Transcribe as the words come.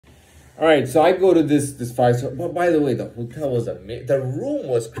All right, so I go to this five-star. But by the way, the hotel was amazing. The room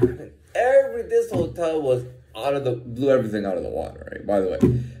was cracking. This hotel was blew everything out of the water. Right. By the way,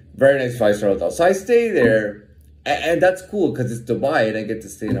 very nice five-star hotel. So I stay there, and that's cool because it's Dubai, and I get to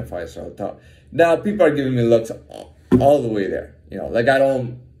stay in a five-star hotel. Now people are giving me looks all the way there. You know, like I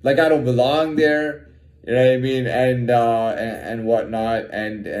don't belong there. You know what I mean? And whatnot,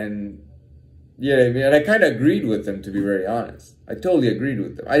 and you know what I mean? And I kind of agreed with them, to be very honest. I totally agreed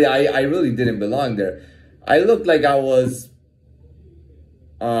with them. I really didn't belong there. I looked like I was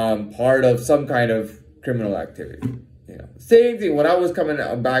part of some kind of criminal activity. You know, same thing when I was coming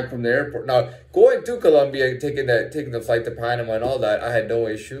back from the airport. Now, going to Colombia, taking the flight to Panama and all that, I had no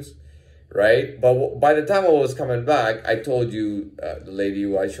issues, right? But by the time I was coming back, I told you, the lady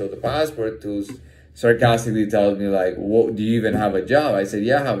who I showed the passport to sarcastically tells me like, "What, do you even have a job?" I said,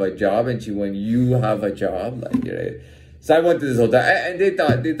 "Yeah, I have a job." And she went, "You have a job?" Like, you know. So I went to this hotel, and they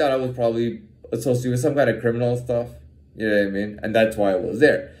thought I was probably associated with some kind of criminal stuff. You know what I mean? And that's why I was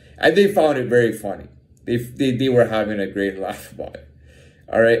there. And they found it very funny. They were having a great laugh about it.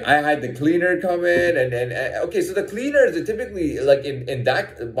 All right, I had the cleaner come in, and okay, so the cleaners are typically like in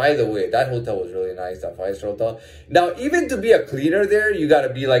that. By the way, that hotel was really nice, that five-star hotel. Now, even to be a cleaner there, you got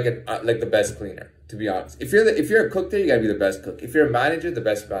to be like the best cleaner. To be honest, if you're a cook there, you got to be the best cook. If you're a manager, the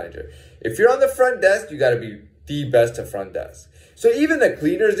best manager. If you're on the front desk, you got to be the best of front desk. So even the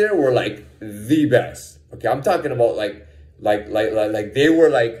cleaners there were like the best. Okay, I'm talking about like they were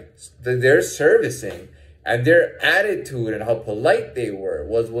like their servicing. And their attitude and how polite they were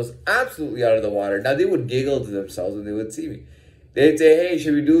was absolutely out of the water. Now, they would giggle to themselves when they would see me. They'd say, "Hey,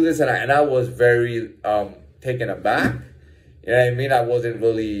 should we do this?" And I was very taken aback. You know what I mean? I wasn't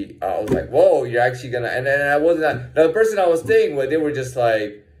really, I was like, "Whoa, you're actually gonna," and I wasn't, now the person I was staying with, they were just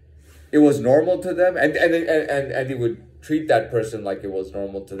like, it was normal to them. And they would treat that person like it was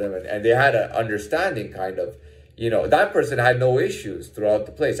normal to them. And they had an understanding kind of. You know, that person had no issues throughout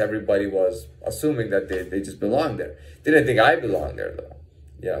the place. Everybody was assuming that they just belonged there. Didn't think I belonged there, though.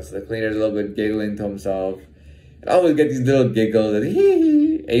 Yeah, so the cleaner's a little bit giggling to himself. And I always get these little giggles. And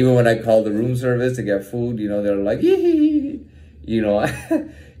hee. Even when I call the room service to get food, you know, they're like, hee. You know,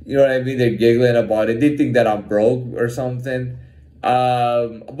 you know what I mean? They're giggling about it. They think that I'm broke or something.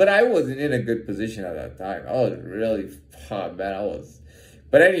 But I wasn't in a good position at that time. I was really, man, I was...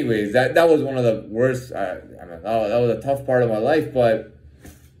 But anyways, that was one of the worst. I mean, that was a tough part of my life. But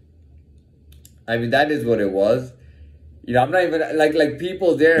I mean, that is what it was. You know, I'm not even like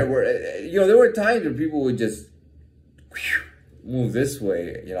people there were. You know, there were times where people would just move this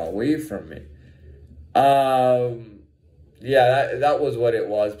way, you know, away from me. Yeah, that was what it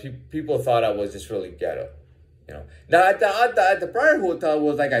was. People thought I was just really ghetto. You know, now at the prior hotel it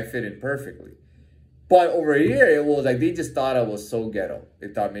was like I fit in perfectly. But over here, it was like they just thought I was so ghetto. They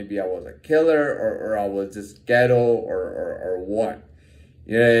thought maybe I was a killer or I was just ghetto or what.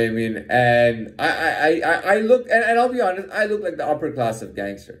 You know what I mean? And I look, and I'll be honest, I look like the upper class of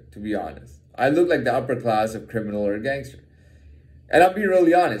gangster, to be honest. I look like the upper class of criminal or gangster. And I'll be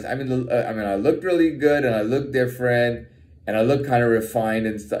really honest. I mean, I looked really good and I look different and I look kind of refined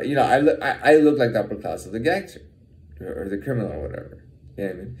and stuff. You know, I look like the upper class of the gangster or the criminal or whatever. You know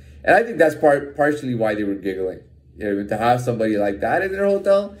what I mean? And I think that's partially why they were giggling. You know what I mean? To have somebody like that in their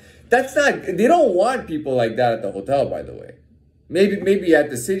hotel, that's not, they don't want people like that at the hotel, by the way. Maybe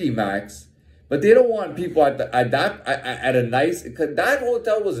at the City Max, but they don't want people at a nice, because that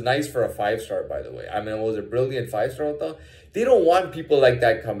hotel was nice for a 5-star, by the way. I mean, it was a brilliant 5-star hotel. They don't want people like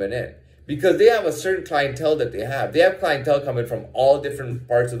that coming in because they have a certain clientele that they have. They have clientele coming from all different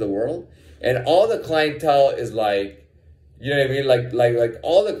parts of the world, and all the clientele is like, you know what I mean? Like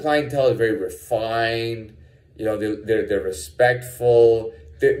all the clientele is very refined. You know, they're respectful.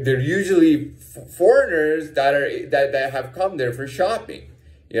 They're usually foreigners that have come there for shopping.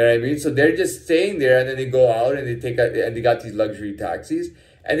 You know what I mean? So they're just staying there, and then they go out and they got these luxury taxis,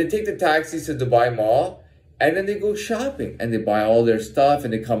 and they take the taxis to Dubai Mall, and then they go shopping and they buy all their stuff,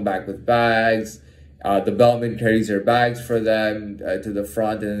 and they come back with bags. The bellman carries their bags for them to the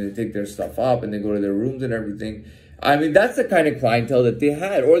front, and then they take their stuff up and they go to their rooms and everything. I mean, that's the kind of clientele that they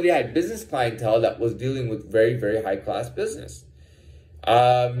had. Or they had business clientele that was dealing with very, very high-class business.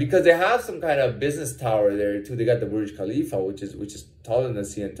 Because they have some kind of business tower there, too. They got the Burj Khalifa, which is taller than the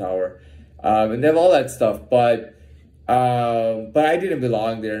CN Tower. And they have all that stuff. But I didn't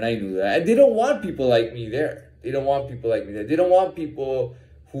belong there, and I knew that. And they don't want people like me there. They don't want people like me there. They don't want people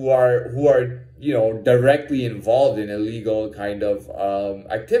who are you know, directly involved in illegal kind of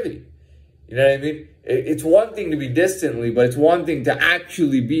activity. You know what I mean? It's one thing to be distantly, but it's one thing to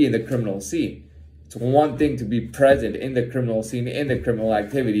actually be in the criminal scene. It's one thing to be present in the criminal scene, in the criminal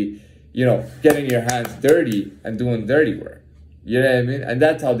activity. you know, getting your hands dirty and doing dirty work. You know what I mean? And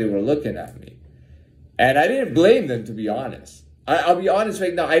that's how they were looking at me. And I didn't blame them, to be honest. I'll be honest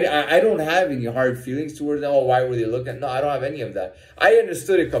right now. I don't have any hard feelings towards them. Oh, why were they looking? No, I don't have any of that. I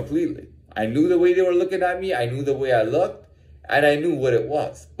understood it completely. I knew the way they were looking at me. I knew the way I looked. And I knew what it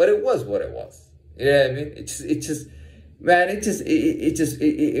was. But it was what it was. You know what I mean? It just, man,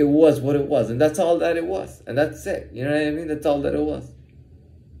 it was what it was. And that's all that it was. And that's it. You know what I mean? That's all that it was.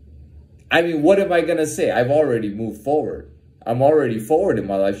 I mean, what am I going to say? I've already moved forward. I'm already forward in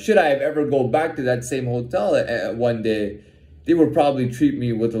my life. Should I have ever go back to that same hotel one day, they would probably treat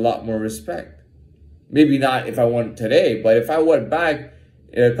me with a lot more respect. Maybe not if I went today, but if I went back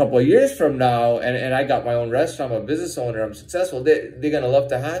a couple of years from now and I got my own restaurant, I'm a business owner, I'm successful, they're going to love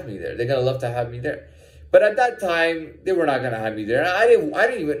to have me there. They're going to love to have me there. But at that time, they were not going to have me there. I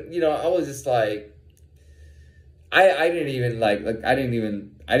didn't even, you know, I was just like, I didn't even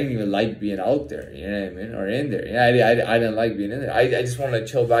like being out there, you know what I mean, or in there. Yeah, I didn't like being in there. I just wanted to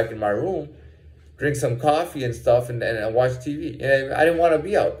chill back in my room, drink some coffee and stuff, and watch TV. You know what I mean? I didn't want to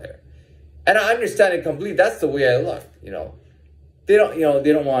be out there, and I understand it completely. That's the way I look. You know, they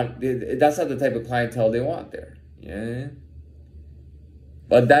don't want. That's not the type of clientele they want there. You know what I mean?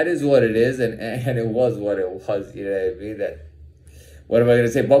 But that is what it is, and it was what it was. You know what I mean? That. What am I going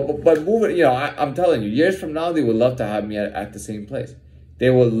to say? But moving, you know, I'm telling you, years from now, they would love to have me at the same place. They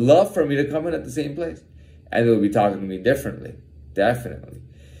would love for me to come in at the same place. And they would be talking to me differently. Definitely.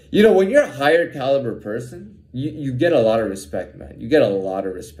 You know, when you're a higher caliber person, you get a lot of respect, man. You get a lot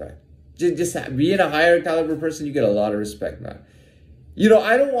of respect. Just being a higher caliber person, you get a lot of respect, man. You know,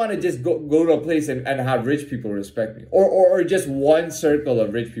 I don't want to just go to a place and have rich people respect me. Or just one circle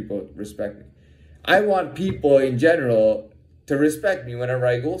of rich people respect me. I want people in general to respect me whenever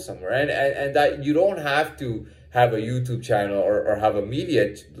I go somewhere, and that you don't have to have a YouTube channel or have a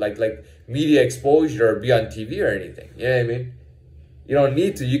media like media exposure or be on TV or anything. You know what I mean? You don't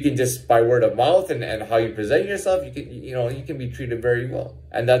need to. You can just by word of mouth and how you present yourself, you can be treated very well,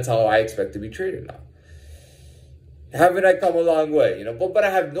 and that's how I expect to be treated now. Haven't I come a long way? You know, but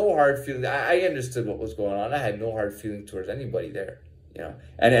I have no hard feelings. I understood what was going on. I had no hard feelings towards anybody there. You know,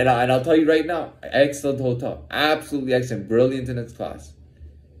 and I'll tell you right now, excellent hotel, absolutely excellent, brilliant in its class.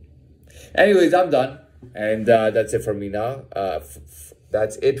 Anyways, I'm done, and that's it for me now.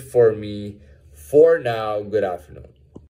 That's it for me for now. Good afternoon.